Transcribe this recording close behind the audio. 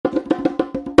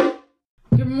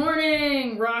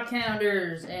morning,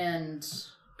 rockhounders and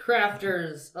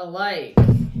crafters alike.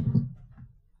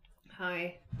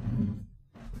 Hi.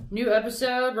 New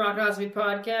episode, Rockosophy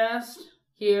Podcast,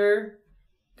 here,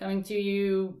 coming to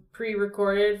you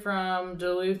pre-recorded from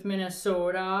Duluth,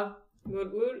 Minnesota.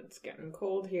 Woot woot, it's getting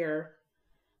cold here.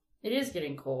 It is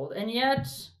getting cold, and yet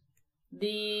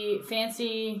the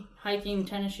fancy hiking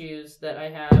tennis shoes that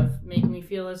I have make me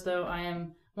feel as though I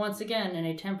am once again in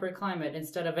a temperate climate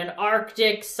instead of an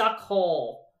Arctic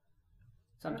suckhole.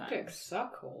 Sometimes. Arctic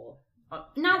suckhole?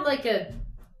 Not like a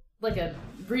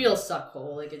real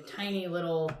suckhole, like a tiny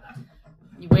little,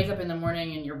 you wake up in the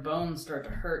morning and your bones start to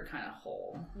hurt kind of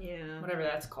hole. Yeah. Whatever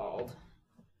that's called.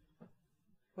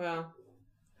 Well,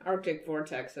 Arctic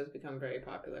vortex has become very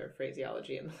popular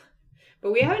phraseology.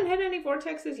 But we haven't had any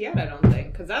vortexes yet, I don't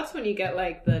think. Because that's when you get,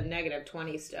 like, the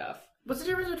 -20 stuff. What's the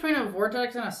difference between a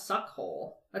vortex and a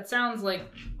suckhole? That sounds like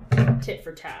tit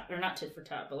for tat. Or not tit for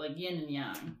tat, but like yin and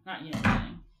yang. Not yin and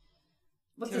yang.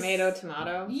 What's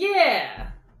Tomato?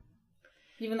 Yeah!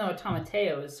 Even though a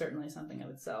tomatillo is certainly something of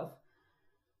itself.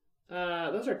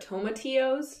 Those are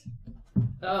tomatillos.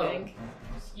 Oh. I think.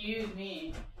 Excuse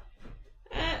me.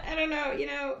 I don't know. You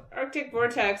know, Arctic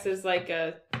vortex is like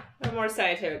a more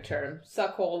scientific term.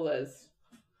 Suckhole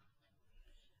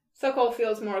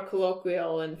feels more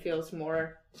colloquial and feels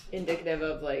more indicative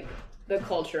of, like, the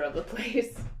culture of the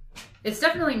place. It's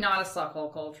definitely not a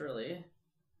suckhole culturally.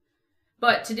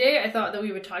 But today I thought that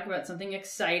we would talk about something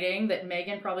exciting that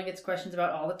Megan probably gets questions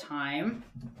about all the time.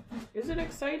 Is it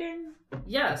exciting?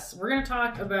 Yes, we're going to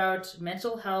talk about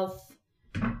mental health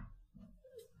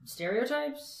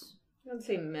stereotypes? I would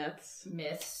say myths.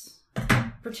 Myths.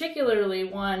 Particularly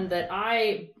one that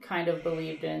I kind of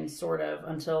believed in, sort of,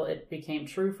 until it became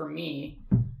true for me.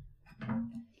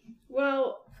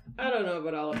 Well, I don't know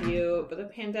about all of you, but the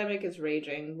pandemic is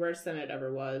raging worse than it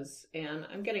ever was, and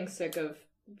I'm getting sick of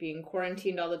being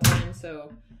quarantined all the time,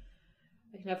 so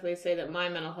I can definitely say that my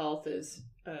mental health is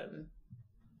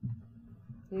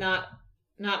not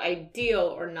ideal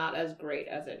or not as great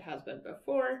as it has been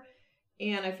before,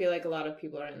 and I feel like a lot of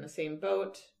people are in the same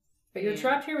boat. But you're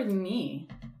trapped here with me.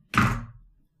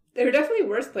 There are definitely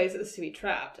worse places to be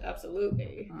trapped,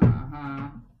 absolutely. Uh-huh.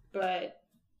 But,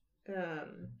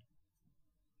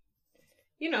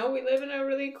 you know, we live in a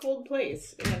really cold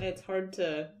place, and it's hard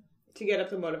to get up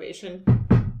the motivation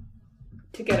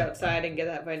to get outside and get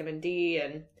that vitamin D,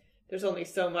 and there's only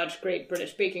so much great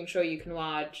British baking show you can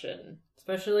watch, and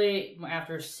especially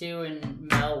after Sue and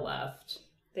Mel left.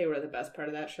 They were the best part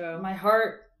of that show. My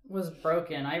heart was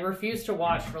broken. I refused to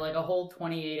watch for like a whole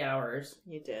 28 hours.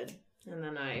 You did. And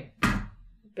then I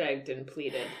begged and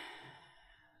pleaded.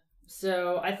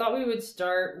 So I thought we would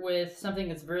start with something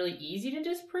that's really easy to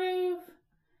disprove.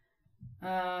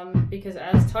 Because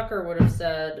as Tucker would have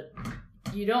said,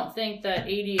 you don't think that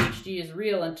ADHD is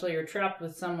real until you're trapped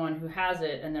with someone who has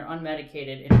it and they're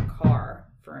unmedicated in a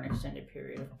car for an extended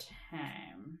period of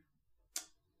time.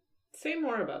 Say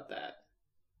more about that.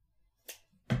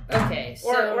 Okay,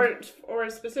 so... Or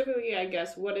specifically, I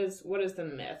guess, what is the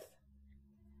myth?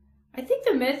 I think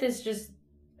the myth is just...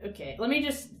 Okay,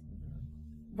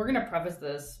 we're going to preface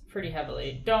this pretty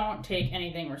heavily. Don't take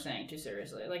anything we're saying too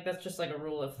seriously. Like, that's just like a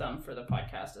rule of thumb for the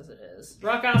podcast as it is.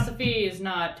 Rockosophy is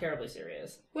not terribly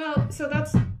serious. Well, so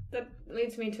that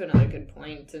leads me to another good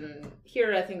point, and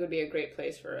here I think would be a great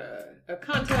place for a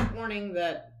content warning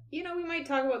that, you know, we might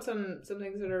talk about some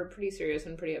things that are pretty serious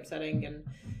and pretty upsetting, and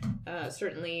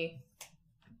certainly,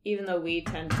 even though we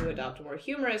tend to adopt a more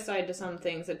humorous side to some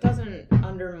things, it doesn't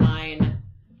undermine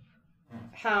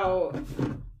how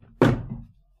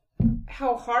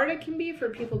hard it can be for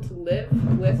people to live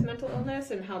with mental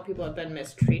illness and how people have been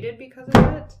mistreated because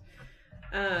of it.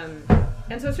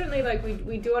 And so certainly, like,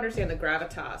 we do understand the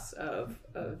gravitas of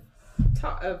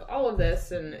all of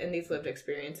this and these lived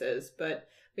experiences, but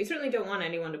we certainly don't want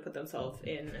anyone to put themselves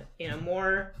in a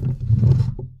more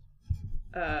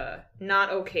not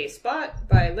okay spot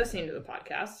by listening to the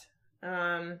podcast.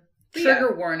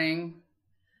 Trigger warning.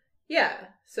 Yeah,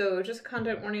 so just a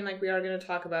content warning, like, we are going to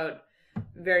talk about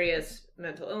various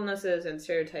mental illnesses and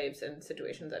stereotypes and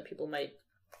situations that people might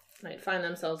find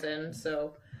themselves in.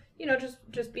 So, you know,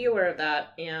 just be aware of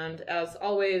that. And as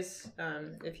always,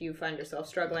 if you find yourself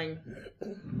struggling,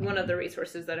 one of the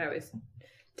resources that I always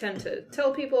tend to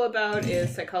tell people about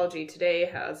is Psychology Today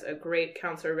has a great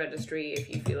counselor registry if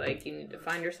you feel like you need to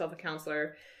find yourself a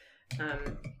counselor.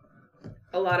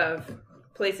 A lot of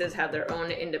places have their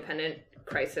own independent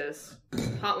crisis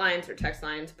hotlines or text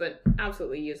lines, but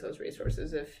absolutely use those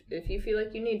resources if you feel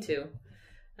like you need to,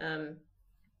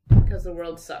 because the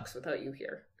world sucks without you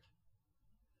here.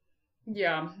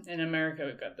 Yeah, in America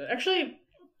we've got that. Actually,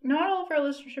 not all of our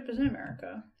listenership is in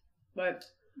America, but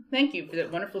thank you for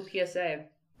that wonderful PSA.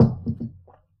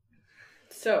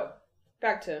 So,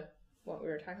 back to what we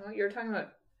were talking about. You were talking about,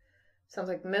 sounds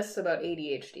like myths about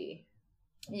ADHD.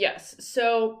 Yes.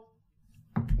 So,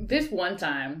 this one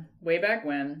time, way back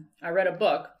when, I read a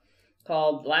book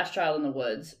called Last Child in the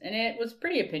Woods, and it was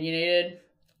pretty opinionated,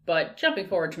 but jumping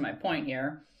forward to my point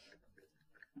here,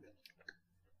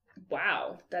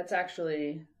 wow, that's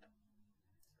actually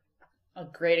a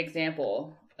great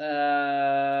example.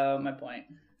 My point.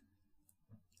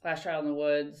 Last Child in the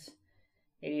Woods,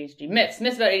 ADHD. Myths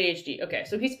about ADHD. Okay,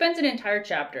 so he spends an entire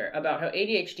chapter about how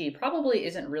ADHD probably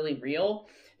isn't really real.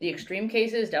 The extreme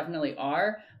cases definitely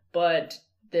are, but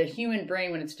the human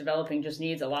brain, when it's developing, just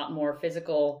needs a lot more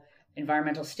physical,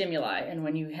 environmental stimuli. And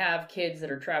when you have kids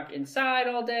that are trapped inside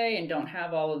all day and don't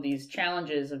have all of these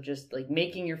challenges of just like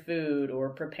making your food or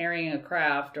preparing a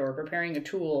craft or preparing a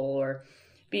tool or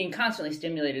being constantly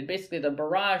stimulated, basically the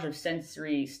barrage of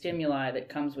sensory stimuli that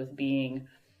comes with being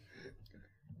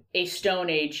a Stone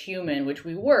Age human, which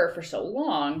we were for so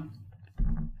long,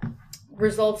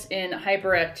 results in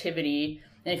hyperactivity.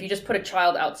 And if you just put a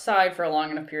child outside for a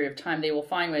long enough period of time, they will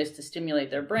find ways to stimulate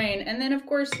their brain and then, of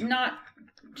course, not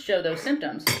show those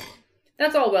symptoms.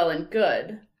 That's all well and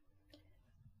good,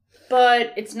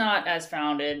 but it's not as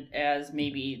founded as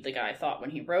maybe the guy thought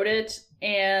when he wrote it.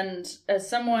 And as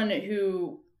someone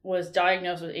who was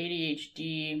diagnosed with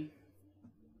ADHD,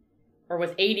 or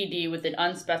with ADD with an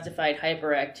unspecified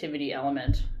hyperactivity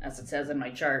element, as it says in my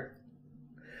chart,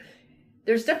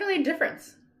 there's definitely a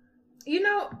difference. You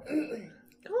know,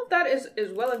 all of that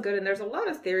is well and good, and there's a lot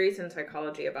of theories in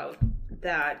psychology about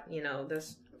that, you know,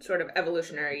 this sort of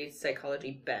evolutionary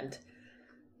psychology bent.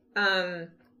 And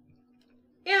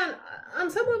on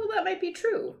some level that might be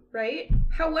true, right?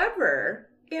 However,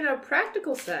 in a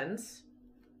practical sense,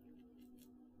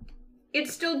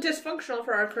 it's still dysfunctional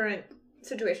for our current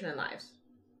situation in lives.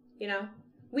 You know?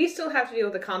 We still have to deal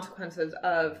with the consequences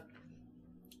of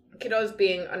kiddos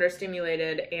being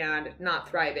understimulated and not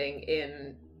thriving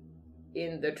in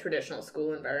the traditional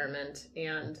school environment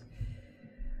and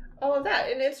all of that.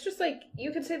 And it's just like,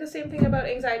 you could say the same thing about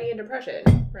anxiety and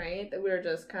depression, right? That we're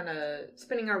just kind of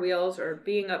spinning our wheels or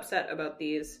being upset about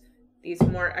these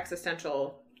more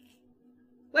existential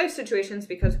life situations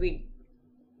because we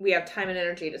have time and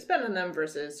energy to spend on them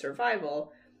versus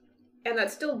survival. And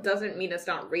that still doesn't mean it's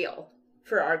not real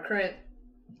for our current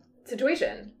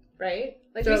situation, right?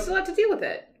 Like, we still have to deal with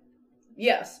it.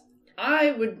 Yes.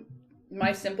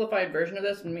 My simplified version of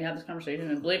this when we have this conversation,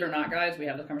 and believe it or not, guys, we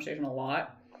have this conversation a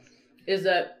lot, is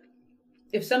that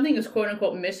if something is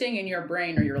quote-unquote missing in your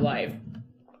brain or your life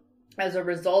as a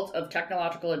result of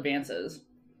technological advances,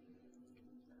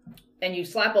 and you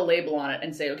slap a label on it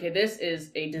and say, okay, this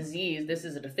is a disease, this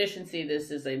is a deficiency, this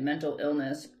is a mental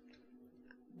illness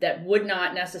that would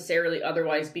not necessarily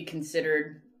otherwise be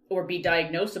considered or be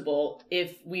diagnosable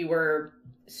if we were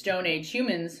Stone Age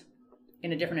humans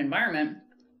in a different environment,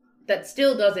 that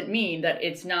still doesn't mean that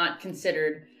it's not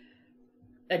considered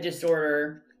a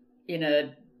disorder in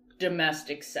a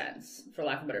domestic sense, for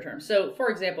lack of a better term. So, for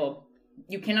example,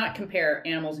 you cannot compare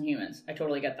animals and humans. I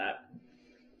totally get that.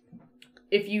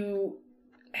 If you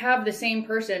have the same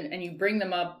person and you bring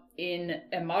them up in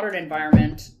a modern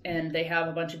environment and they have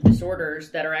a bunch of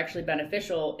disorders that are actually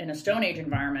beneficial in a Stone Age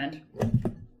environment,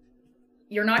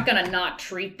 you're not going to not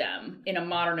treat them in a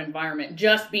modern environment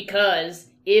just because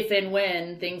if and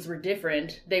when things were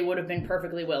different, they would have been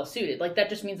perfectly well suited. Like, that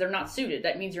just means they're not suited.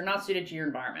 That means you're not suited to your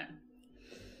environment.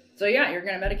 So yeah, you're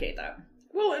going to medicate that.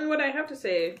 Well, and what I have to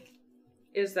say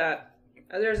is that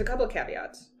there's a couple of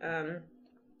caveats.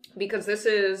 Because this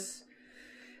is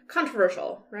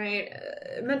controversial, right?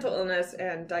 Mental illness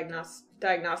and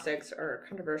diagnostics are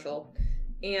controversial.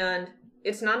 And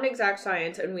it's not an exact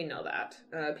science, and we know that.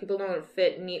 People don't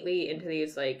fit neatly into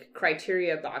these, like,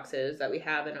 criteria boxes that we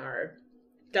have in our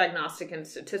diagnostic and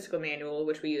statistical manual,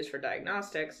 which we use for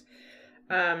diagnostics.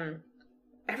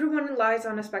 Everyone lies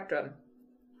on a spectrum,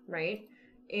 right?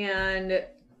 And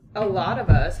a lot of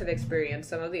us have experienced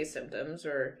some of these symptoms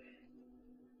or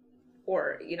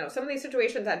you know, some of these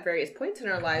situations at various points in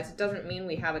our lives. It doesn't mean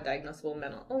we have a diagnosable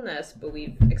mental illness, but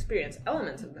we've experienced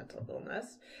elements of mental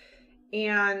illness.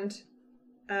 And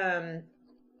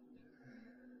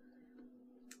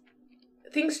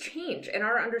things change, and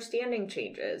our understanding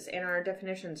changes, and our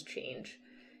definitions change.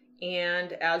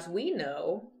 And as we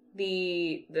know,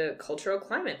 the cultural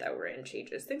climate that we're in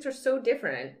changes. Things are so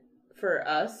different for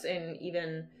us, and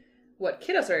even what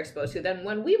kiddos are exposed to, than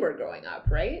when we were growing up,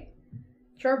 right?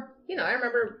 Sure. You know, I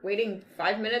remember waiting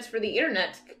 5 minutes for the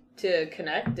internet to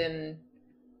connect and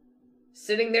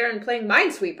sitting there and playing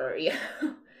Minesweeper.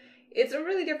 it's a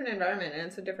really different environment, and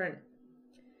it's a different...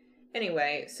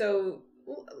 Anyway, so,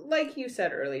 like you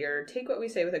said earlier, take what we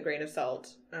say with a grain of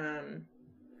salt.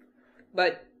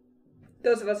 But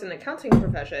those of us in the counseling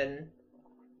profession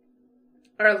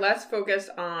are less focused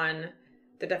on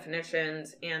the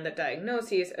definitions and the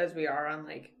diagnoses as we are on,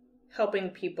 like, helping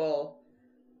people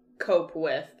cope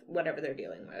with whatever they're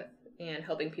dealing with and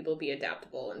helping people be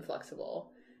adaptable and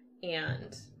flexible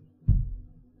and,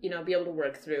 you know, be able to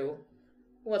work through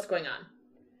what's going on.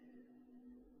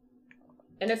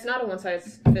 And it's not a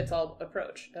one-size-fits-all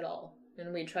approach at all.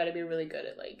 And we try to be really good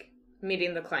at, like,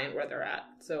 meeting the client where they're at.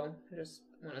 So I just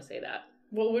want to say that.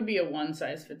 What would be a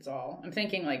one-size-fits-all? I'm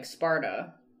thinking, like,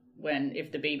 Sparta, when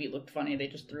if the baby looked funny, they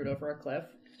just threw it over a cliff.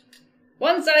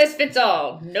 One size fits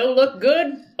all. No look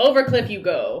good, over cliff you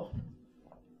go.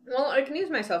 Well, I can use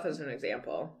myself as an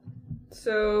example.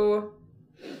 So,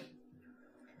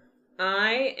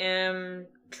 I am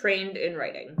trained in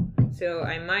writing. So,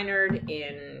 I minored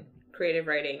in creative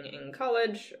writing in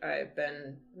college. I've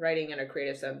been writing in a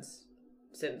creative sense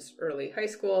since early high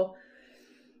school.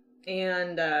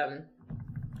 And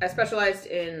I specialized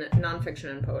in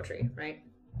nonfiction and poetry, right?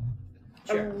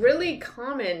 Sure. A really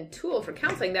common tool for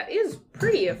counseling that is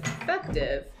pretty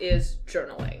effective is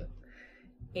journaling.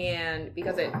 And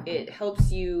because it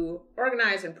helps you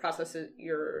organize and process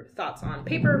your thoughts on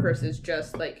paper versus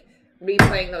just like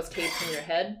replaying those tapes in your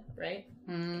head, right?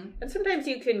 Mm-hmm. And sometimes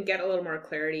you can get a little more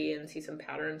clarity and see some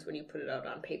patterns when you put it out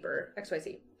on paper,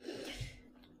 XYZ.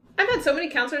 I've had so many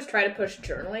counselors try to push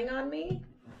journaling on me,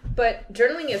 but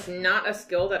journaling is not a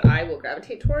skill that I will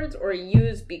gravitate towards or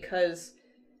use because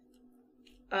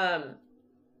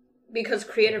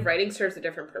creative writing serves a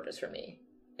different purpose for me.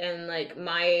 And, like,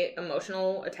 my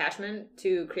emotional attachment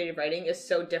to creative writing is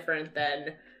so different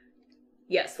than,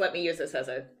 yes, let me use this as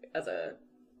a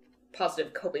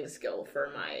positive coping skill for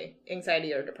my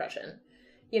anxiety or depression.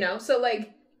 You know? So,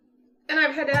 like, and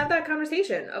I've had to have that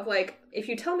conversation of, like, if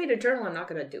you tell me to journal, I'm not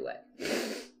going to do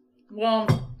it.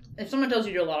 Well, if someone tells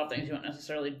you to do a lot of things, you won't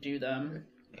necessarily do them.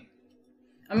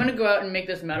 I'm going to go out and make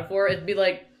this metaphor. It'd be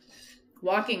like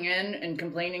walking in and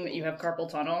complaining that you have carpal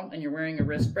tunnel and you're wearing a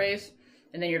wrist brace.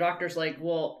 And then your doctor's like,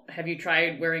 well, have you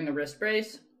tried wearing a wrist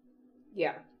brace?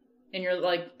 Yeah. And you're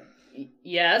like,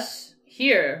 yes.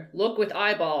 Here, look with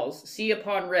eyeballs, see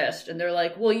upon wrist. And they're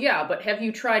like, well, yeah, but have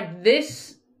you tried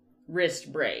this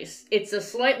wrist brace? It's a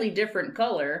slightly different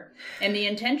color, and the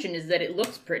intention is that it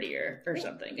looks prettier or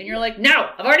something. And you're like,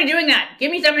 no, I'm already doing that.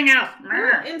 Give me something else.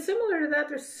 Yeah, and similar to that,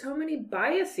 there's so many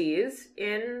biases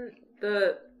in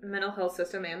the mental health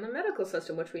system and the medical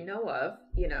system, which we know of,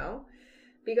 you know,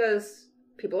 because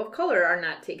people of color are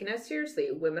not taken as seriously.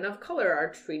 Women of color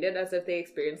are treated as if they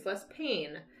experience less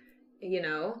pain, you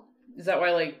know. Is that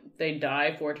why, like, they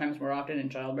die 4 times more often in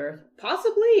childbirth?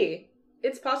 Possibly.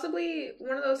 It's possibly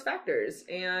one of those factors.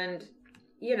 And,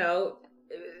 you know,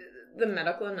 the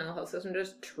medical and mental health system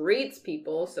just treats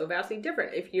people so vastly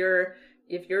different. If you're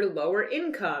lower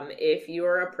income, if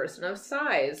you're a person of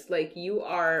size, like, you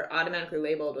are automatically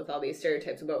labeled with all these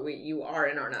stereotypes about what you are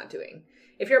and are not doing.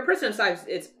 If you're a person of size,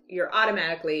 you're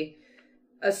automatically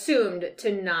assumed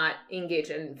to not engage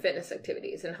in fitness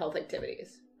activities and health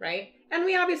activities, right? And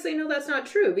we obviously know that's not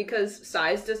true because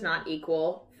size does not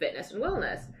equal fitness and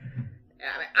wellness.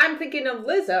 I'm thinking of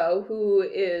Lizzo, who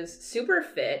is super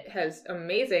fit, has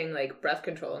amazing, like, breath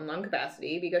control and lung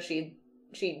capacity because she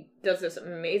does this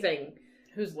amazing...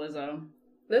 Who's Lizzo?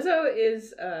 Lizzo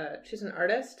is, she's an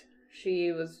artist.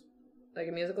 She was, like,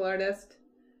 a musical artist.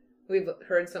 We've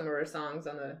heard some of her songs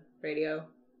on the radio.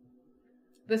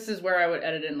 This is where I would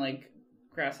edit in, like,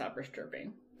 grasshoppers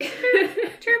chirping.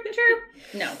 Chirp, chirp.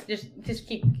 No, just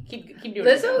keep doing it.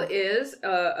 Lizzo is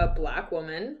a black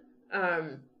woman.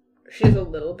 She's a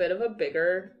little bit of a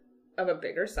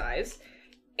bigger size,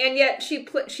 and yet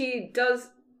she does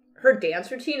her dance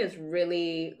routine is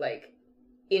really, like,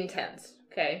 intense.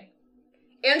 Okay,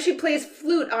 and she plays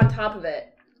flute on top of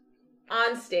it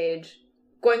on stage.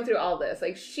 Going through all this,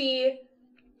 like, she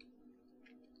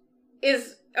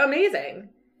is amazing.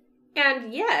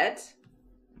 And yet,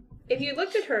 if you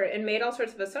looked at her and made all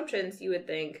sorts of assumptions, you would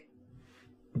think,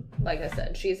 like I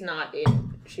said, she's not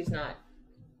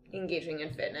engaging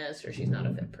in fitness, or she's not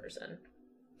a fit person.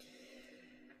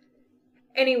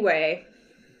 Anyway,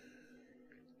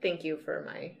 thank you for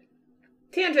my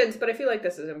tangents, but I feel like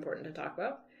this is important to talk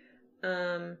about.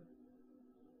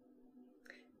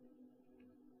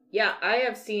 Yeah, I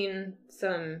have seen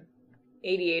some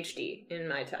ADHD in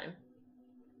my time.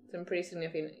 Some pretty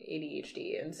significant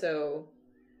ADHD. And so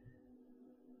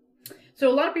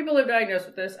So a lot of people are diagnosed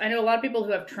with this. I know a lot of people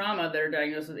who have trauma that are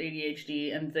diagnosed with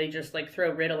ADHD, and they just like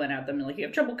throw Ritalin at them. And like, you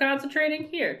have trouble concentrating?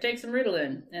 Here, take some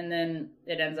Ritalin. And then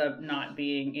it ends up not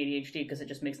being ADHD because it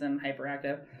just makes them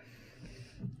hyperactive.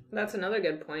 That's another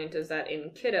good point, is that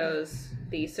in kiddos,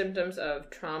 the symptoms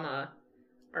of trauma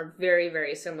are very,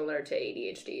 very similar to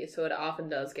ADHD. So it often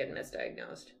does get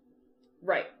misdiagnosed.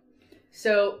 Right.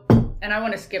 So, and I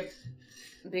want to skip,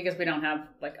 because we don't have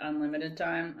like unlimited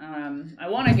time. I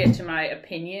want to get to my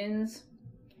opinions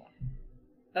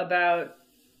about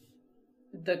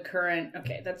the current.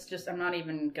 Okay, that's just, I'm not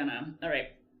even gonna. All right.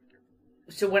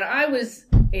 So when I was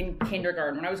in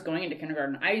kindergarten, when I was going into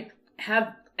kindergarten, I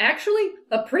have actually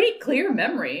a pretty clear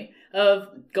memory of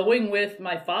going with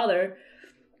my father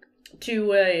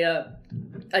to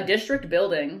a district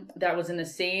building that was in the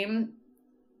same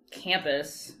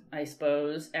campus, I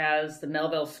suppose, as the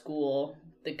Melville School,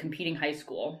 the competing high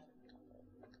school.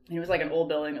 And it was like an old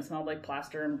building that smelled like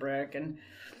plaster and brick. And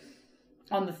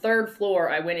on the third floor,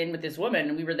 I went in with this woman,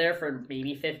 and we were there for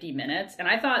maybe 50 minutes. And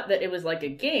I thought that it was like a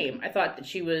game. I thought that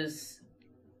she was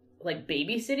like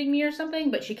babysitting me or something,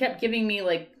 but she kept giving me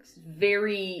like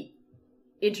very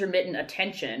intermittent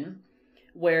attention,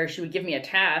 where she would give me a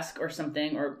task or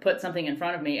something, or put something in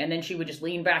front of me, and then she would just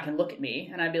lean back and look at me,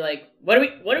 and I'd be like, what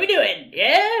are we doing?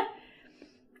 Yeah?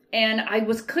 And I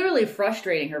was clearly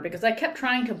frustrating her because I kept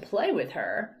trying to play with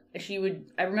her.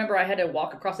 I remember I had to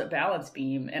walk across a balance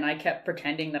beam, and I kept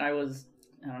pretending that I was,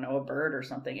 I don't know, a bird or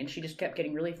something, and she just kept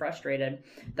getting really frustrated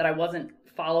that I wasn't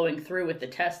following through with the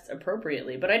tests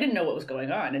appropriately, but I didn't know what was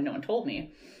going on, and no one told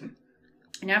me.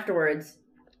 And afterwards,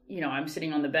 I'm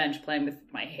sitting on the bench playing with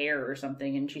my hair or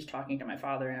something, and she's talking to my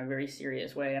father in a very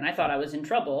serious way, and I thought I was in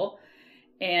trouble.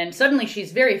 And suddenly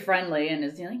she's very friendly and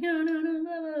is like,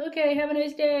 no, okay, have a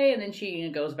nice day. And then she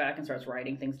goes back and starts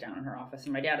writing things down in her office.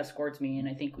 And my dad escorts me, and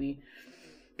I think we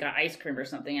got ice cream or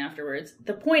something afterwards.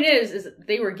 The point is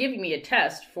they were giving me a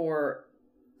test for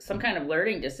some kind of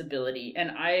learning disability,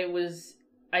 and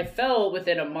I fell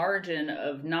within a margin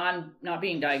of not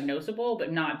being diagnosable,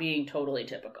 but not being totally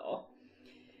typical.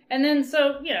 And then,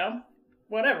 so,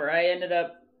 whatever, I ended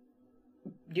up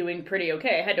doing pretty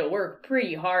okay. I had to work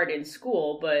pretty hard in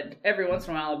school, but every once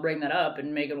in a while I'll bring that up,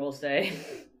 and Megan will say,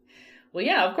 well,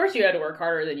 yeah, of course you had to work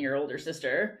harder than your older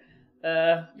sister.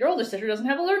 Your older sister doesn't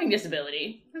have a learning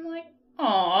disability. I'm like,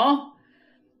 aw.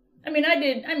 I mean,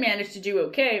 I managed to do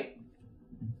okay.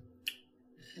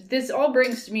 This all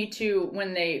brings me to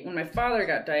when my father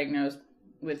got diagnosed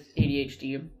with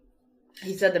ADHD.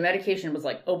 He said the medication was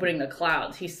like opening the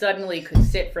clouds. He suddenly could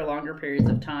sit for longer periods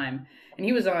of time. And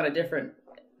he was on a different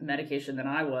medication than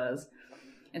I was.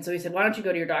 And so he said, why don't you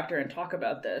go to your doctor and talk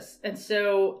about this? And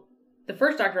so the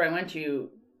first doctor I went to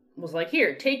was like,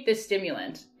 here, take this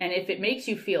stimulant. And if it makes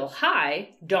you feel high,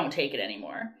 don't take it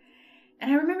anymore.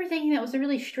 And I remember thinking that was a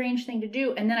really strange thing to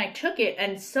do. And then I took it,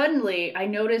 and suddenly I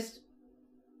noticed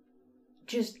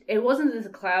it wasn't that the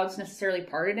clouds necessarily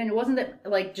parted, and it wasn't that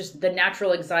like just the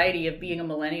natural anxiety of being a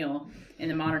millennial in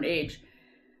the modern age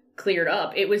cleared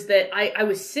up. It was that I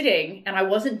was sitting, and I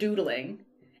wasn't doodling,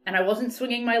 and I wasn't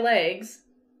swinging my legs.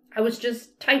 I was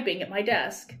just typing at my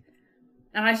desk,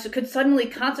 and I could suddenly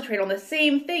concentrate on the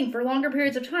same thing for longer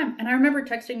periods of time. And I remember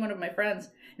texting one of my friends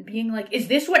and being like, is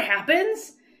this what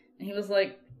happens? And he was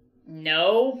like,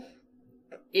 no.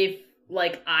 If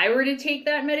like I were to take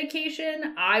that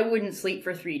medication, I wouldn't sleep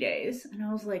for 3 days. And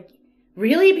I was like,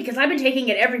 really? Because I've been taking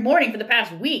it every morning for the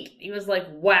past week. He was like,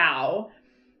 wow,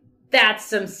 that's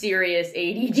some serious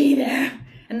ADD there.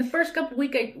 And the first couple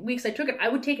weeks I took it, I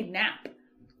would take a nap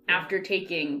after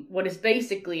taking what is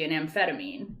basically an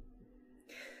amphetamine.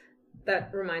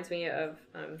 That reminds me of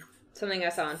something I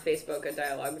saw on Facebook, a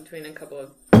dialogue between a couple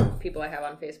of people I have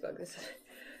on Facebook.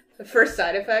 The first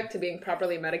side effect to being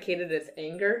properly medicated is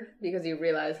anger, because you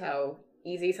realize how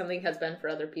easy something has been for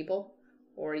other people,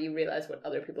 or you realize what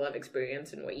other people have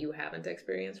experienced and what you haven't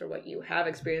experienced, or what you have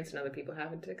experienced and other people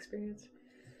haven't experienced.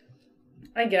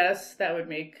 I guess that would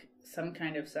make some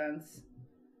kind of sense.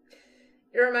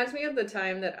 It reminds me of the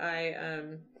time that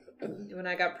when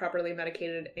I got properly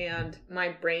medicated and my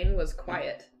brain was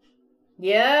quiet.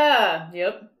 Yeah,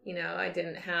 yep. I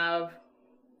didn't have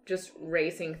just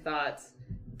racing thoughts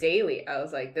daily. I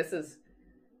was like,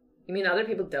 you mean other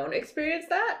people don't experience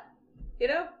that?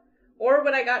 Or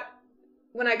when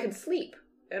I could sleep,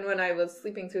 and when I was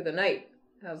sleeping through the night,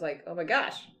 I was like, oh my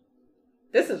gosh,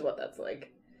 this is what that's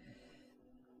like.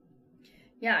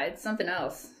 Yeah, it's something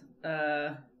else.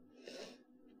 And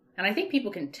I think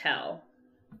people can tell.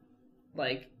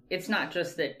 Like, it's not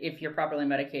just that if you're properly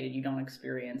medicated, you don't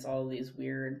experience all of these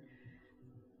weird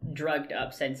drugged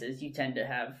up senses. You tend to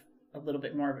have a little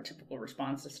bit more of a typical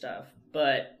response to stuff.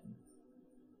 But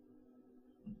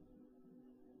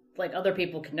like other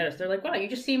people can notice, they're like, wow, you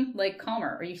just seem like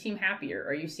calmer, or you seem happier,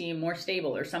 or you seem more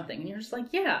stable or something. And you're just like,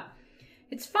 yeah,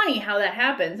 it's funny how that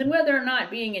happens. And whether or not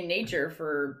being in nature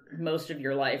for most of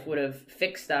your life would have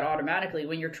fixed that automatically,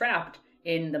 when you're trapped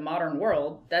in the modern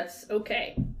world, that's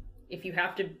okay. If you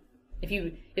have to,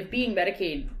 if being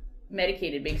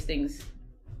medicated makes things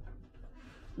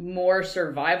more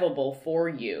survivable for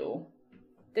you,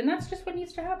 then that's just what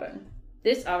needs to happen.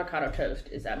 This avocado toast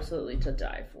is absolutely to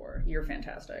die for. You're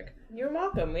fantastic. You're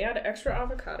welcome. We had extra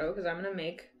avocado because I'm going to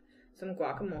make some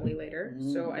guacamole later.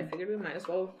 So I figured we might as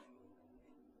well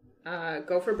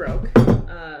go for broke,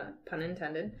 pun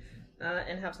intended,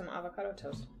 and have some avocado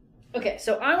toast. Okay,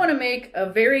 so I want to make a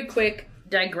very quick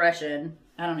digression.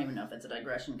 I don't even know if it's a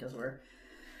digression because we're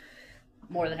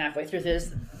more than halfway through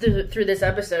this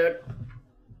episode.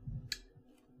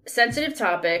 Sensitive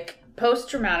topic.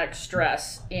 Post-traumatic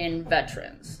stress in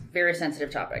veterans. Very sensitive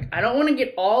topic. I don't want to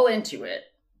get all into it.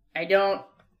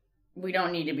 We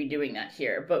don't need to be doing that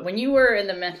here. But when you were in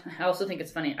the I also think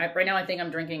it's funny. Right now I think I'm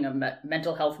drinking a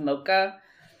mental health mocha,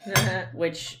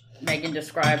 which Megan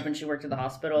described when she worked at the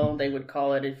hospital. They would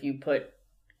call it if you put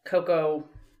cocoa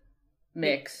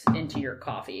mix into your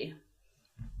coffee.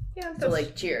 Yeah. So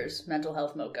like, cheers. Mental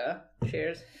health mocha.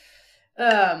 Cheers.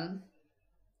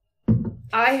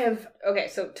 Okay,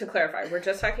 so to clarify, we're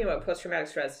just talking about post-traumatic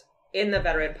stress in the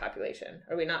veteran population.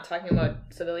 Are we not talking about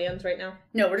civilians right now?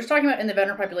 No, we're just talking about in the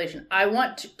veteran population. I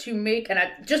want to make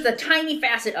just a tiny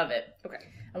facet of it. Okay.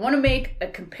 I want to make a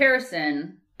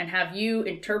comparison and have you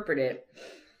interpret it.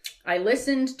 I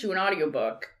listened to an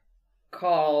audiobook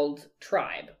called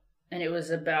Tribe, and it was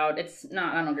about, I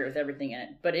don't agree with everything in it,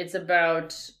 but it's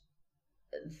about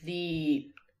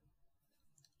the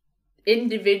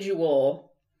individual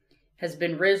has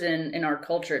been risen in our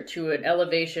culture to an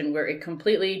elevation where it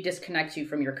completely disconnects you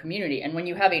from your community. And when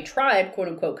you have a tribe, quote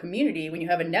unquote, community, when you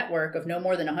have a network of no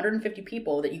more than 150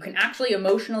 people that you can actually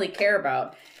emotionally care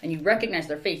about, and you recognize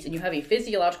their face, and you have a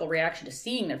physiological reaction to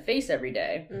seeing their face every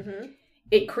day,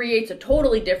 it creates a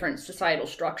totally different societal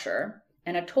structure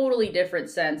and a totally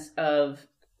different sense of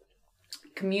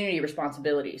community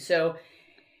responsibility. So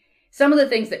some of the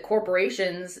things that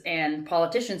corporations and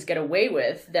politicians get away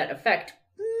with that affect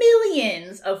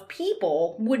millions of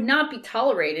people would not be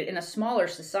tolerated in a smaller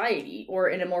society or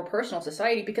in a more personal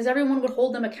society, because everyone would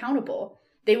hold them accountable.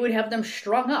 They would have them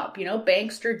strung up,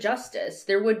 bankster justice.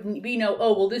 There would be no,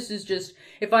 oh, well, this is just,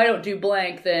 if I don't do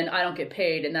blank, then I don't get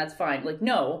paid and that's fine. Like,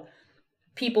 no,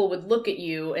 people would look at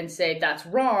you and say, that's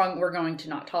wrong, we're going to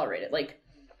not tolerate it. Like,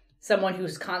 someone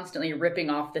who's constantly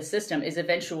ripping off the system is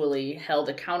eventually held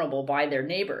accountable by their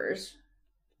neighbors,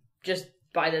 just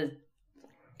by the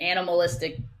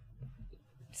animalistic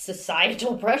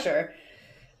societal pressure.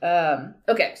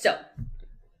 Okay, so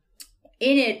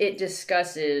in it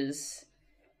discusses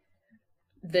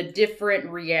the different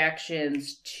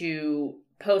reactions to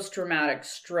post-traumatic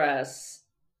stress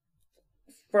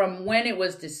from when it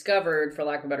was discovered, for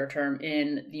lack of a better term,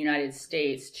 in the United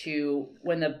States to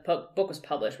when the book was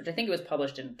published, which I think it was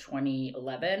published in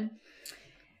 2011.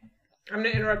 I'm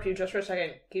going to interrupt you just for a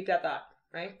second. Keep that thought.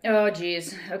 Right? Oh,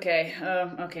 geez. Okay.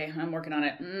 Okay, I'm working on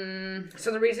it.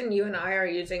 So the reason you and I are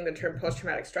using the term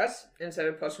post-traumatic stress instead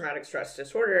of post-traumatic stress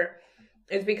disorder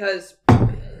is because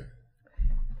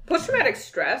post-traumatic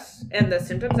stress and the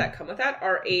symptoms that come with that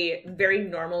are a very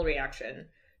normal reaction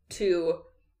to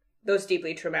those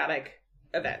deeply traumatic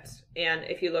events. And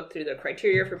if you look through the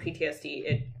criteria for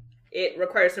PTSD, it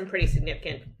requires some pretty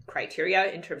significant criteria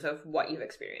in terms of what you've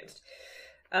experienced.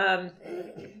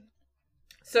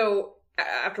 So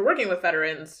after working with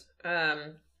veterans,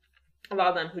 a lot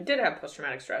of them who did have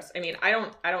post-traumatic stress, I mean, I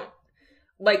don't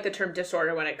like the term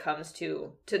disorder when it comes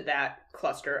to that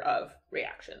cluster of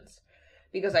reactions,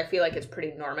 because I feel like it's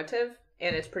pretty normative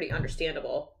and it's pretty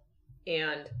understandable.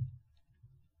 And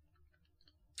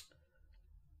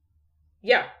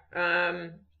yeah,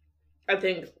 I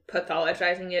think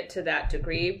pathologizing it to that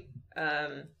degree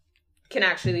can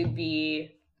actually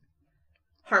be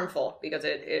harmful, because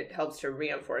it helps to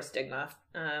reinforce stigma.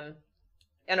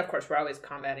 And of course, we're always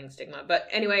combating stigma. But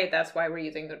anyway, that's why we're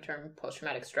using the term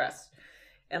post-traumatic stress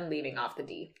and leaving off the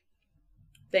D.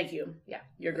 Thank you. Yeah.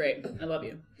 You're great. I love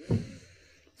you.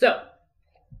 So,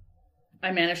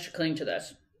 I managed to cling to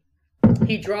this.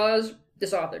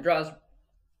 This author draws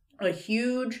a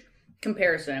huge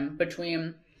comparison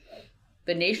between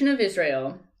the nation of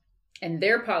Israel and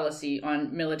their policy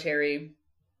on military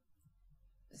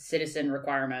citizen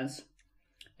requirements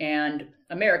and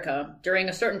America during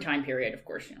a certain time period. Of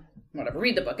course, whatever,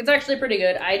 read the book. It's actually pretty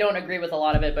good. I don't agree with a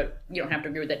lot of it, but you don't have to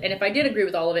agree with it. And if I did agree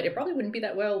with all of it, it probably wouldn't be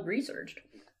that well researched.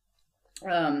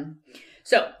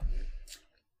 So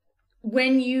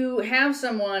when you have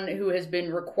someone who has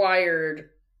been required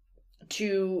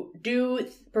to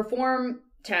perform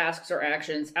tasks or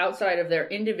actions outside of their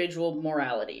individual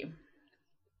morality,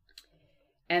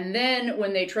 and then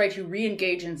when they try to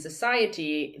re-engage in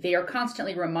society, they are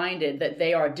constantly reminded that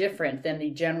they are different than the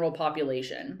general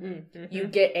population. Mm-hmm. You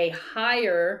get a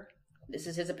higher, this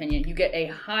is his opinion, you get a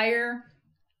higher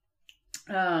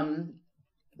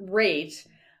rate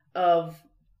of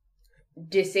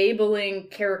disabling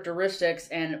characteristics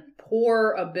and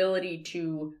poor ability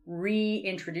to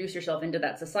reintroduce yourself into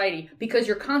that society because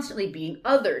you're constantly being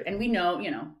othered. And we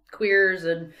know, queers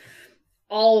and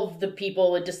all of the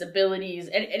people with disabilities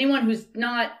and anyone who's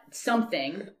not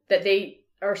something that they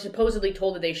are supposedly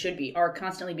told that they should be are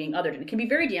constantly being othered. And it can be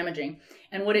very damaging.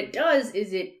 And what it does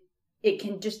is it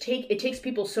can just takes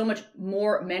people so much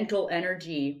more mental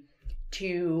energy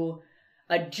to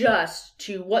adjust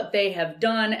to what they have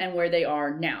done and where they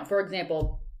are now. For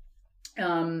example,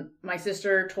 my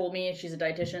sister told me, she's a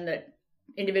dietitian, that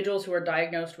individuals who are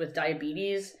diagnosed with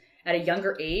diabetes at a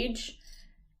younger age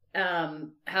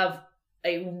have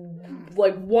a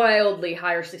wildly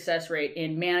higher success rate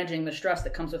in managing the stress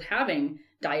that comes with having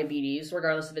diabetes,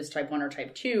 regardless if it's type 1 or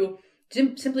type 2,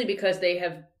 simply because they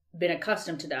have been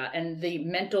accustomed to that. And the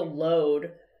mental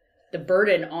load, the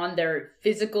burden on their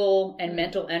physical and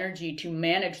mental energy to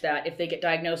manage that if they get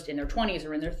diagnosed in their 20s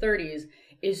or in their 30s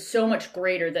is so much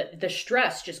greater that the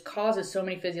stress just causes so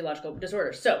many physiological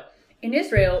disorders. So in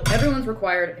Israel, everyone's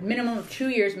required a minimum of 2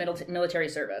 years military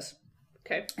service.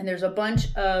 Okay. And there's a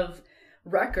bunch of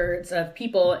records of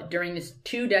people during this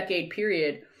 2-decade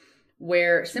period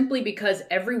where simply because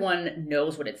everyone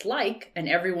knows what it's like and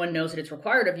everyone knows that it's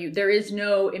required of you, there is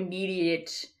no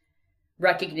immediate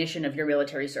recognition of your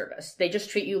military service. They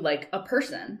just treat you like a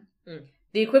person.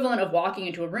 The equivalent of walking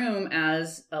into a room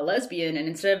as a lesbian, and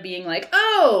instead of being like,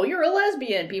 oh, you're a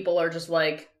lesbian, people are just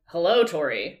like, hello,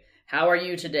 Tori, how are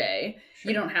you today?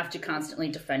 Sure. You don't have to constantly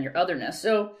defend your otherness.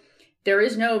 So there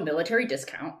is no military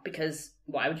discount because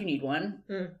why would you need one?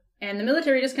 And the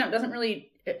military discount doesn't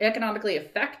really economically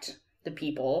affect the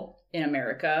people in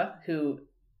America who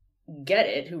get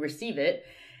it, who receive it.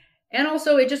 And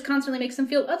also, it just constantly makes them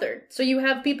feel othered. So you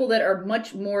have people that are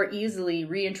much more easily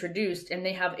reintroduced, and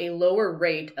they have a lower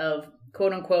rate of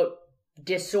quote-unquote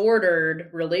disordered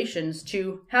relations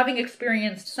to having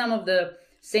experienced some of the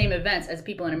same events as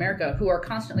people in America who are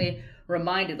constantly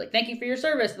reminded, like, thank you for your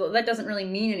service. That doesn't really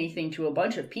mean anything to a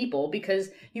bunch of people because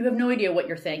you have no idea what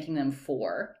you're thanking them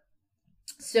for.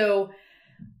 So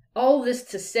all this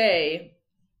to say,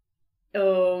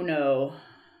 oh no,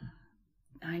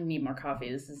 I need more coffee.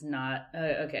 This is not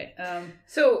okay.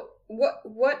 So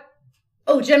what?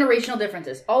 Oh, generational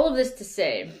differences. All of this to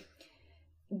say,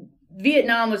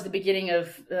 Vietnam was the beginning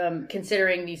of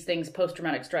considering these things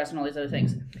post-traumatic stress and all these other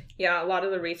things. Yeah, a lot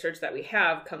of the research that we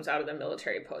have comes out of the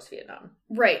military post-Vietnam.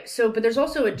 Right. So, but there's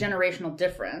also a generational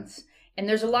difference. And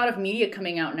there's a lot of media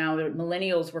coming out now that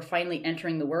millennials were finally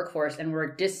entering the workforce and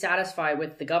we're dissatisfied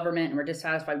with the government and we're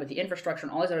dissatisfied with the infrastructure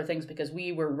and all these other things because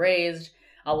we were raised,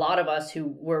 a lot of us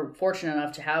who were fortunate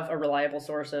enough to have a reliable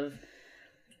source of,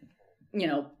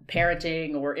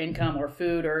 parenting or income or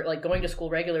food or like going to school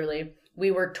regularly. We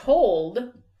were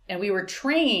told and we were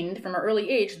trained from an early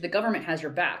age that the government has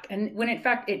your back. And when in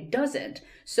fact it doesn't.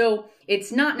 So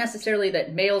it's not necessarily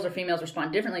that males or females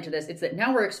respond differently to this. It's that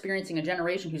now we're experiencing a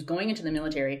generation who's going into the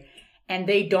military and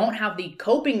they don't have the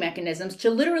coping mechanisms to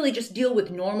literally just deal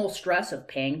with normal stress of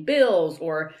paying bills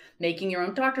or making your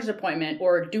own doctor's appointment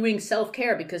or doing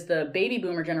self-care because the baby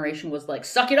boomer generation was like,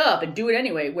 suck it up and do it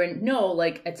anyway. When no,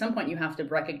 like at some point you have to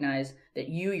recognize that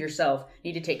you yourself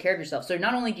need to take care of yourself. So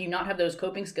not only do you not have those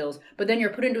coping skills, but then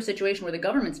you're put into a situation where the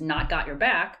government's not got your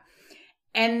back.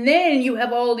 And then you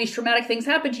have all these traumatic things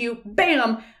happen to you.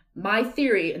 Bam! My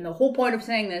theory, and the whole point of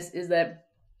saying this is that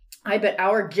I bet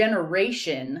our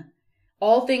generation,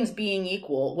 all things being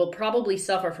equal, will probably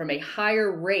suffer from a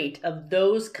higher rate of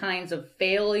those kinds of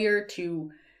failure to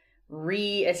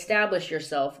re-establish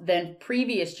yourself than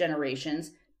previous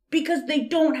generations because they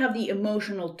don't have the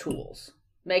emotional tools.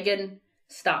 Megan,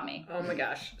 stop me. Oh my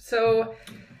gosh. So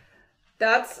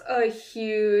that's a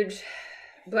huge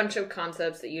bunch of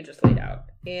concepts that you just laid out.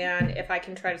 And if I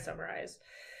can try to summarize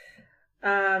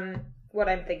what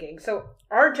I'm thinking. So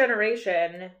our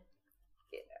generation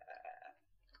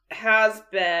has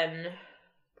been,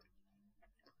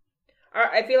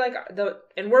 I feel like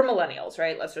and we're millennials,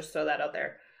 right? Let's just throw that out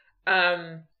there.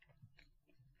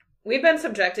 we've been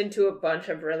subjected to a bunch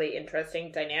of really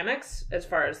interesting dynamics as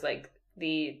far as like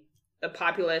the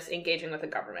populace engaging with the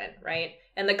government, right?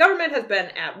 And the government has been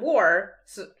at war,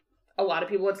 so a lot of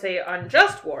people would say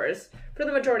unjust wars, for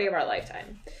the majority of our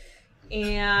lifetime.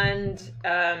 And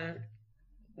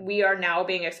we are now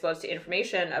being exposed to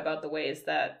information about the ways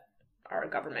that our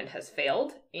government has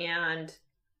failed. And,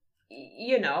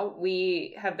 you know,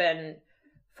 we have been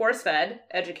force-fed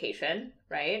education,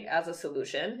 right, as a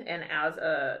solution and as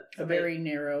a very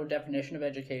narrow definition of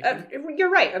education. You're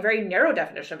right, a very narrow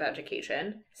definition of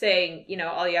education, saying, you know,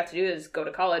 all you have to do is go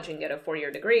to college and get a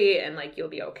 4-year degree and, like, you'll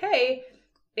be okay.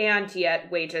 And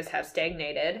yet wages have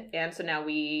stagnated. And so now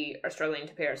we are struggling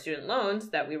to pay our student loans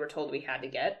that we were told we had to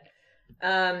get.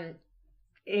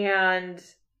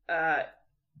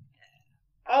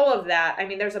 All of that, I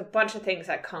mean, there's a bunch of things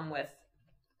that come with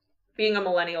being a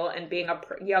millennial and being a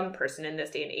young person in this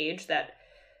day and age that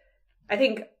I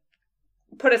think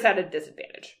put us at a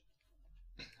disadvantage.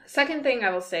 Second thing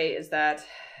I will say is that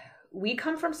we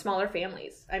come from smaller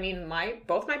families. I mean,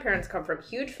 both my parents come from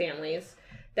huge families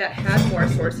that had more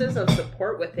sources of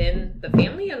support within the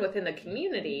family and within the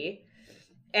community.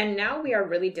 And now we are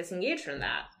really disengaged from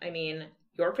that. I mean,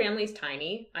 your family's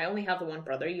tiny. I only have the one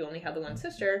brother. You only have the one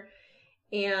sister.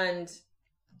 And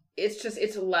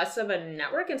it's less of a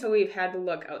network. And so we've had to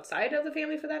look outside of the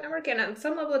family for that network. And on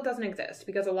some level, it doesn't exist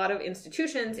because a lot of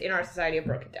institutions in our society have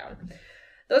broken down.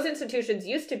 Those institutions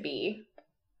used to be,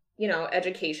 you know,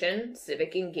 education,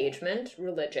 civic engagement,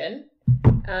 religion,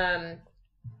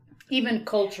 even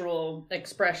cultural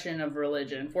expression of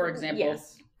religion. For example,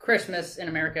 yes. Christmas in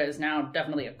America is now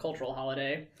definitely a cultural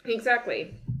holiday.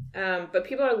 Exactly. But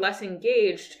people are less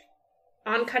engaged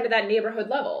on kind of that neighborhood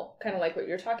level, kind of like what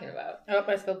you're talking about. Oh,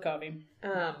 I spilled coffee.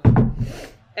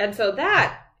 And so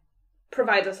that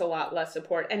provides us a lot less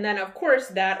support. And then, of course,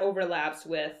 that overlaps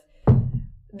with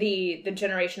the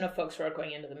generation of folks who are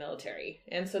going into the military.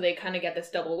 And so they kind of get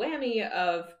this double whammy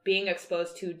of being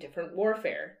exposed to different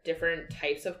warfare, different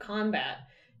types of combat,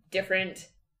 different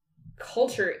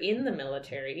culture in the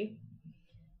military,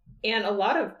 and a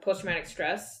lot of post-traumatic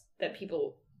stress that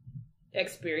people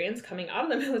experience coming out of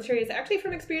the military is actually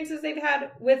from experiences they've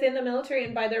had within the military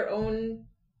and by their own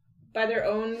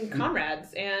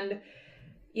comrades and,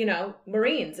 you know,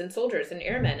 Marines and soldiers and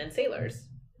airmen and sailors.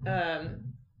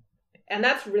 And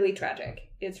that's really tragic.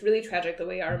 It's really tragic the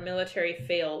way our military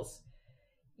fails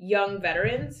young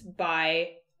veterans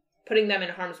by putting them in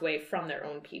harm's way from their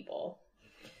own people.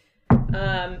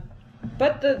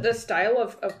 But the style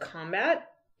of combat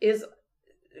is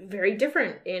very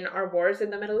different in our wars in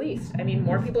the Middle East. I mean,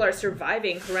 more people are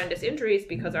surviving horrendous injuries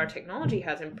because our technology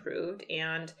has improved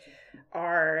and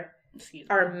our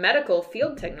medical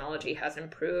field technology has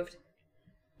improved.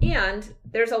 And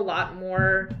there's a lot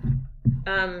more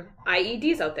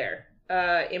IEDs out there,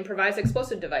 improvised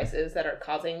explosive devices that are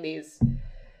causing these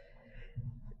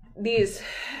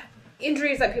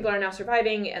injuries that people are now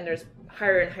surviving, and there's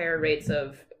higher and higher rates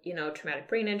of, you know, traumatic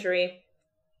brain injury.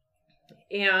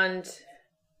 And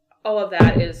all of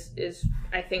that is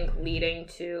I think leading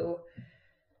to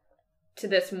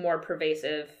this more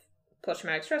pervasive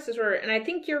post-traumatic stress disorder. And I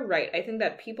think you're right. I think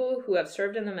that people who have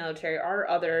served in the military are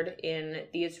othered in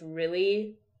these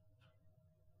really,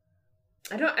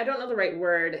 I don't know the right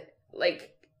word,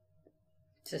 like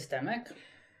systemic,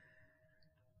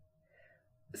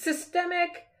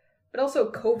 but also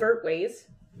covert ways.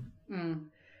 And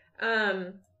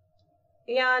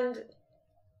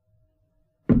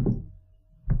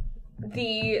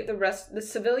the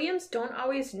civilians don't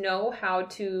always know how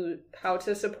to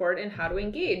support and how to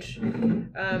engage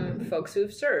folks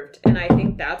who've served. And I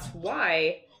think that's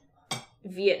why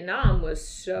Vietnam was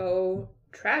so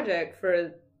tragic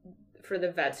for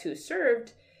the vets who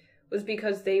served, was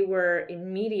because they were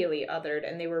immediately othered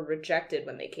and they were rejected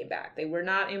when they came back. They were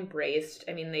not embraced.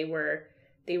 I mean, they were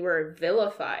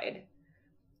vilified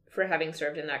for having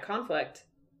served in that conflict,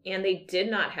 and they did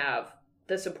not have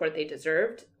the support they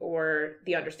deserved or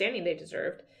the understanding they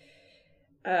deserved.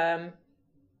 And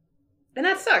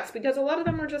that sucks because a lot of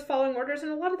them were just following orders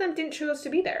and a lot of them didn't choose to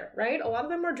be there, right? A lot of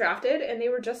them were drafted and they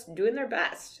were just doing their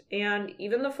best. And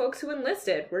even the folks who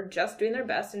enlisted were just doing their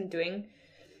best and doing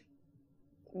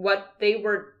what they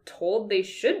were told they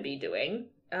should be doing.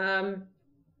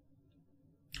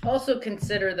 Also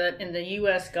consider that in the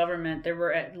U.S. government, there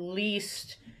were at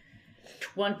least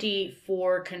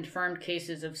 24 confirmed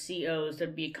cases of COs that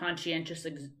would be conscientious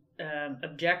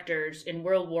objectors in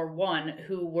World War I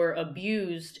who were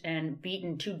abused and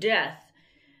beaten to death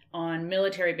on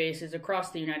military bases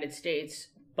across the United States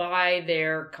by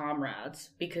their comrades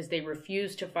because they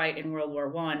refused to fight in World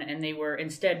War I, and they were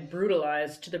instead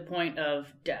brutalized to the point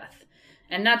of death.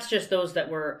 And that's just those that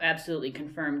were absolutely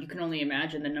confirmed. You can only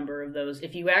imagine the number of those.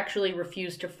 If you actually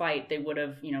refused to fight, they would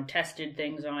have, tested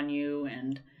things on you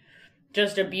and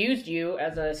just abused you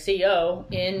as a CO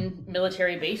in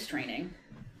military base training.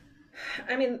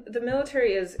 I mean, the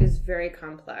military is very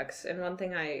complex. And one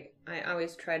thing I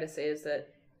always try to say is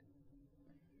that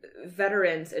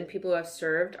veterans and people who have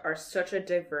served are such a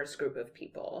diverse group of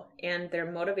people. And their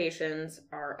motivations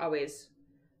are always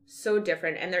so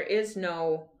different. And there is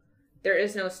no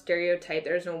stereotype.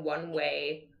 There is no one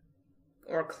way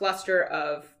or cluster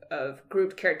of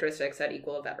grouped characteristics that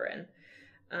equal a veteran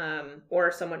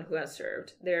or someone who has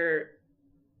served.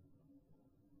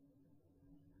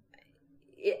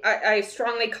 I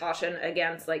strongly caution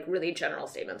against like really general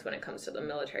statements when it comes to the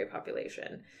military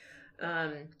population.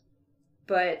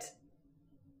 But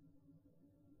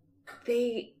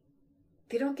they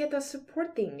don't get the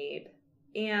support they need.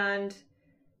 And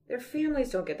their families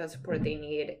don't get the support they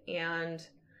need. And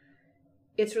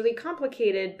it's really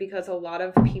complicated because a lot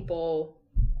of people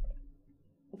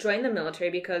join the military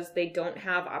because they don't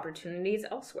have opportunities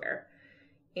elsewhere.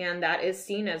 And that is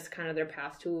seen as kind of their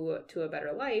path to a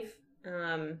better life.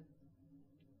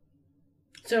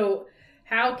 So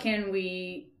how can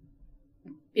we,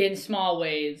 in small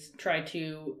ways, try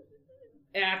to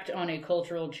act on a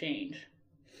cultural change?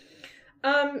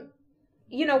 One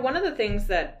of the things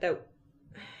that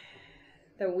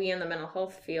we in the mental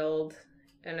health field,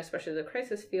 and especially the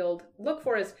crisis field, look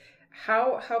for is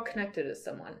how connected is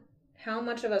someone? How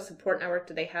much of a support network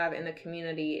do they have in the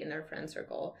community, in their friend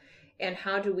circle? And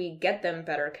how do we get them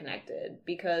better connected?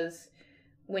 Because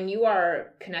when you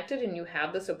are connected and you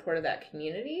have the support of that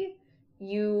community,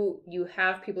 you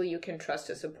have people you can trust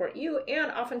to support you,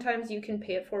 and oftentimes you can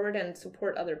pay it forward and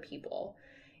support other people.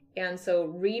 And so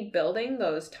rebuilding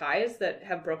those ties that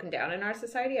have broken down in our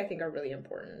society, I think, are really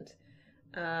important.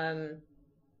 And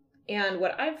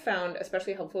what I've found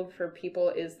especially helpful for people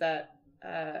is that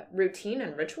routine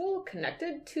and ritual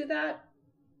connected to that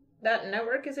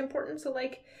network is important. So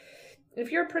like,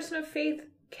 if you're a person of faith,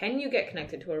 can you get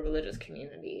connected to a religious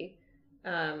community?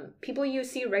 People you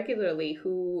see regularly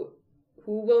who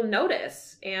will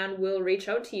notice and will reach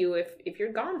out to you if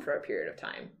you're gone for a period of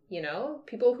time,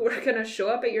 people who are going to show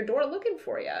up at your door looking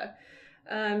for you,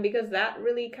 because that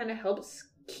really kind of helps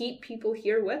keep people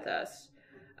here with us.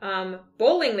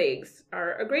 Bowling leagues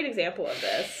are a great example of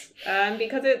this,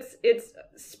 because it's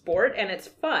sport and it's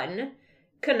fun,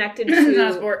 connected to... It's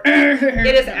not a sport.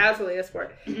 It is absolutely a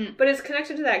sport. But it's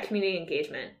connected to that community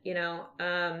engagement,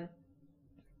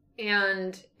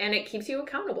 and it keeps you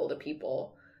accountable to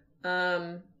people.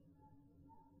 Getting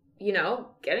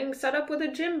set up with a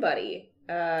gym buddy.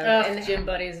 And gym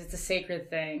buddies, it's a sacred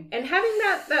thing. And having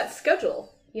that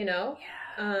schedule, Yeah.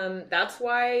 That's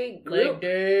why Leg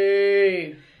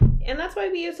day. And that's why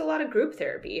we use a lot of group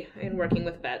therapy in working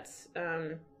with vets,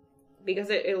 because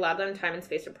it allowed them time and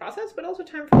space to process, but also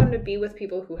time for them to be with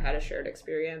people who had a shared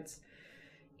experience.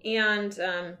 And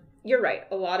you're right,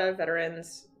 a lot of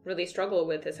veterans really struggle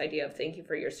with this idea of thank you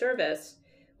for your service.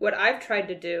 What I've tried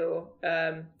to do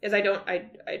is I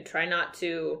try not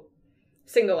to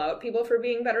single out people for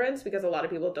being veterans, because a lot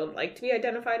of people don't like to be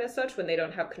identified as such when they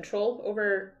don't have control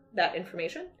over that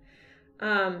information.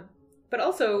 But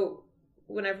also,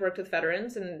 when I've worked with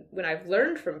veterans and when I've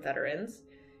learned from veterans,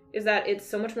 is that it's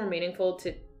so much more meaningful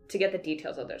to get the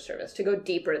details of their service, to go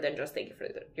deeper than just thank you for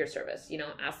your service.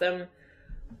 Ask them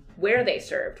where they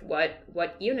served,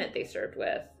 what unit they served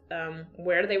with,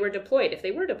 where they were deployed, if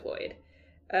they were deployed,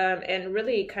 and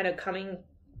really kind of coming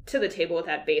to the table with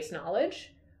that base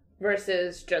knowledge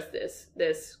versus just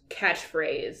this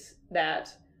catchphrase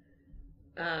that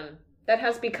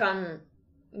has become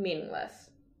meaningless.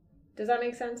 Does that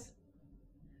make sense?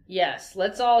 Yes,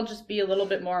 let's all just be a little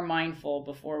bit more mindful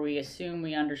before we assume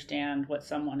we understand what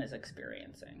someone is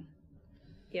experiencing.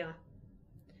 Yeah.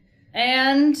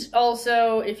 And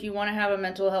also, if you want to have a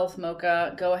mental health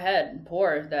mocha, go ahead and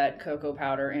pour that cocoa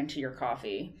powder into your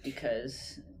coffee,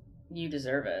 because you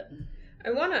deserve it.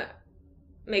 I want to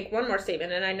make one more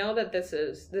statement, and I know that this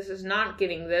is not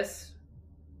giving this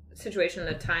situation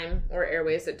the time or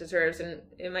airways it deserves, and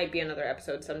it might be another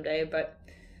episode someday, but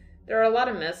there are a lot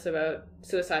of myths about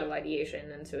suicidal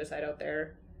ideation and suicide out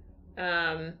there.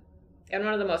 And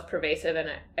one of the most pervasive and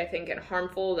I think and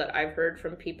harmful that I've heard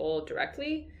from people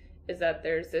directly is that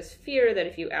there's this fear that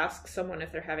if you ask someone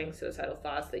if they're having suicidal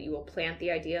thoughts, that you will plant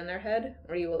the idea in their head,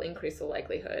 or you will increase the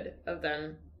likelihood of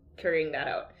them carrying that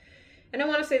out. And I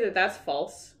want to say that that's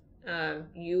false.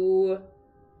 You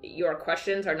your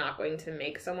questions are not going to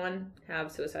make someone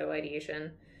have suicidal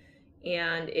ideation.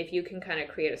 And if you can kind of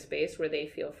create a space where they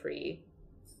feel free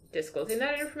disclosing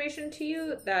that information to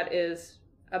you, that is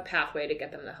a pathway to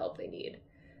get them the help they need.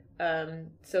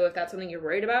 So if that's something you're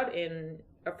worried about in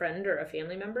a friend or a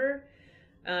family member,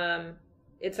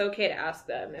 it's okay to ask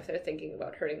them if they're thinking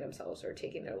about hurting themselves or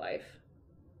taking their life.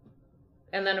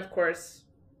 And then, of course,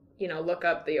 you know, look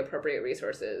up the appropriate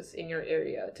resources in your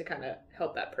area to kind of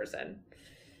help that person.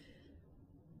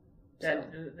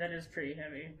 That is pretty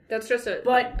heavy. That's just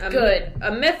good.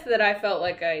 A myth that I felt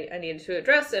like I needed to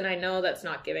address, and I know that's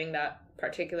not giving that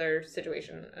particular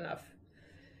situation enough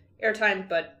airtime,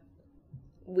 but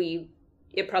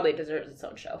it probably deserves its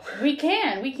own show. We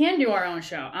can do our own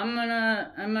show. I'm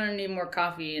gonna need more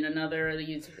coffee and another of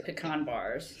these pecan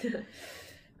bars.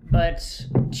 But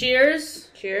cheers.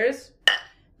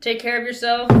 Take care of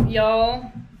yourself,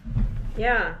 y'all.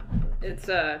 Yeah, it's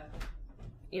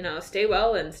you know, stay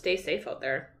well and stay safe out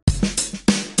there.